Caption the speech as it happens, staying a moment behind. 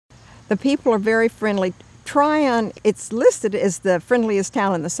The people are very friendly. Tryon, it's listed as the friendliest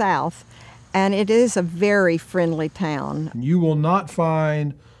town in the South, and it is a very friendly town. You will not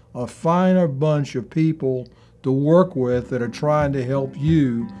find a finer bunch of people to work with that are trying to help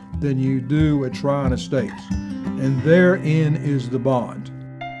you than you do at Tryon Estates. And therein is the bond.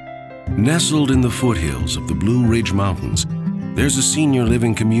 Nestled in the foothills of the Blue Ridge Mountains, there's a senior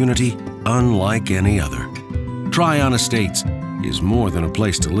living community unlike any other. Tryon Estates is more than a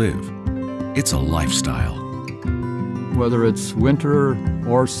place to live. It's a lifestyle. Whether it's winter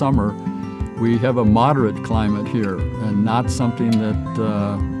or summer, we have a moderate climate here and not something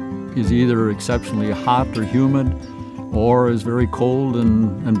that is either exceptionally hot or humid or is very cold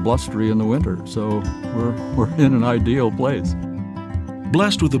and blustery in the winter. So we're in an ideal place.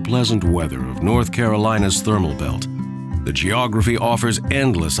 Blessed with the pleasant weather of North Carolina's thermal belt, the geography offers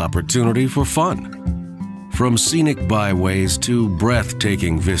endless opportunity for fun. From scenic byways to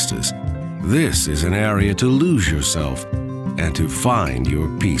breathtaking vistas, this is an area to lose yourself and to find your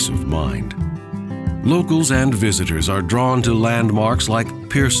peace of mind. Locals and visitors are drawn to landmarks like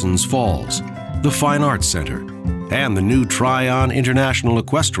Pearson's Falls, the Fine Arts Center, and the new Tryon International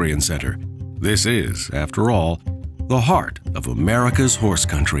Equestrian Center. This is, after all, the heart of America's horse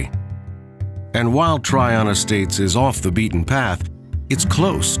country. And while Tryon Estates is off the beaten path, it's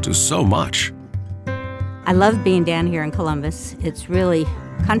close to so much. I love being down here in Columbus. It's really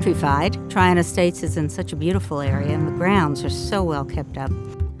countrified. Tryon Estates is in such a beautiful area, and the grounds are so well kept up.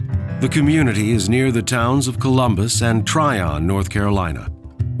 The community is near the towns of Columbus and Tryon, North Carolina,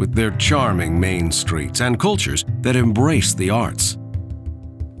 with their charming main streets and cultures that embrace the arts.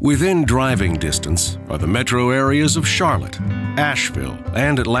 Within driving distance are the metro areas of Charlotte, Asheville,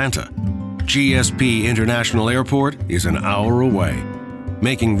 and Atlanta. GSP International Airport is an hour away,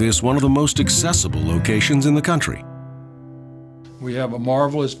 making this one of the most accessible locations in the country. We have a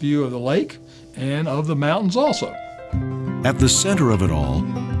marvelous view of the lake and of the mountains also. At the center of it all,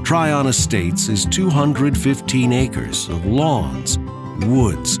 Tryon Estates is 215 acres of lawns,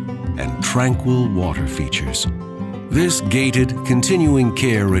 woods, and tranquil water features. This gated, continuing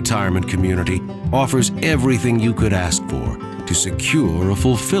care retirement community offers everything you could ask for to secure a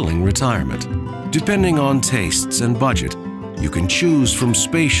fulfilling retirement. Depending on tastes and budget, you can choose from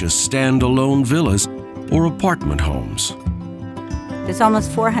spacious standalone villas or apartment homes. There's almost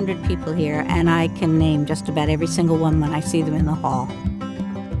 400 people here, and I can name just about every single one when I see them in the hall.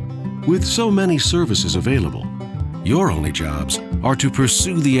 With so many services available, your only jobs are to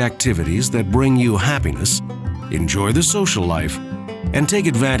pursue the activities that bring you happiness, enjoy the social life, and take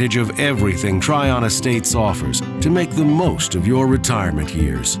advantage of everything Tryon Estates offers to make the most of your retirement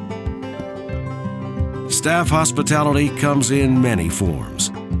years. Staff hospitality comes in many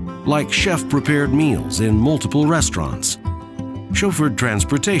forms, like chef-prepared meals in multiple restaurants. Chauffeured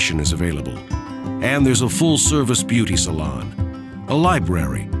transportation is available, and there's a full-service beauty salon, a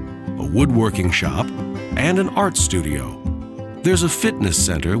library, a woodworking shop, and an art studio. There's a fitness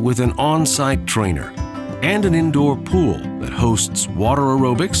center with an on-site trainer and an indoor pool that hosts water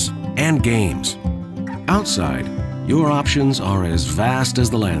aerobics and games. Outside, your options are as vast as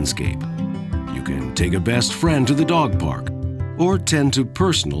the landscape. You can take a best friend to the dog park or tend to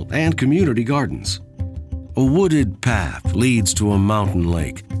personal and community gardens. A wooded path leads to a mountain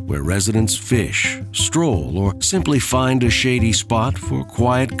lake where residents fish, stroll, or simply find a shady spot for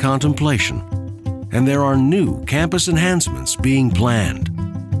quiet contemplation. And there are new campus enhancements being planned.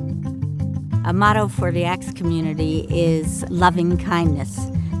 A motto for the ACTS community is loving kindness,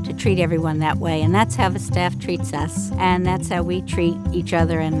 to treat everyone that way, and that's how the staff treats us, and that's how we treat each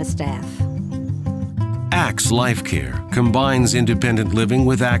other and the staff. ACTS Life Care combines independent living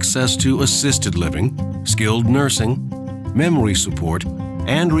with access to assisted living, skilled nursing, memory support,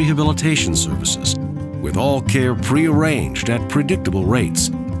 and rehabilitation services, with all care pre-arranged at predictable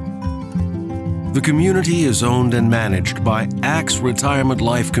rates. The community is owned and managed by ACTS Retirement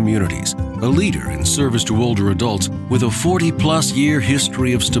Life Communities, a leader in service to older adults with a 40-plus year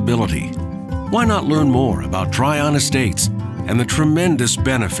history of stability. Why not learn more about Tryon Estates and the tremendous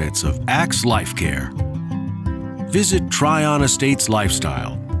benefits of ACTS Life Care? Visit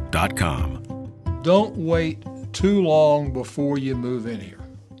TryonEstatesLifestyle.com. Don't wait too long before you move in here.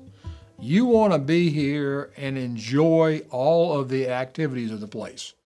 You want to be here and enjoy all of the activities of the place.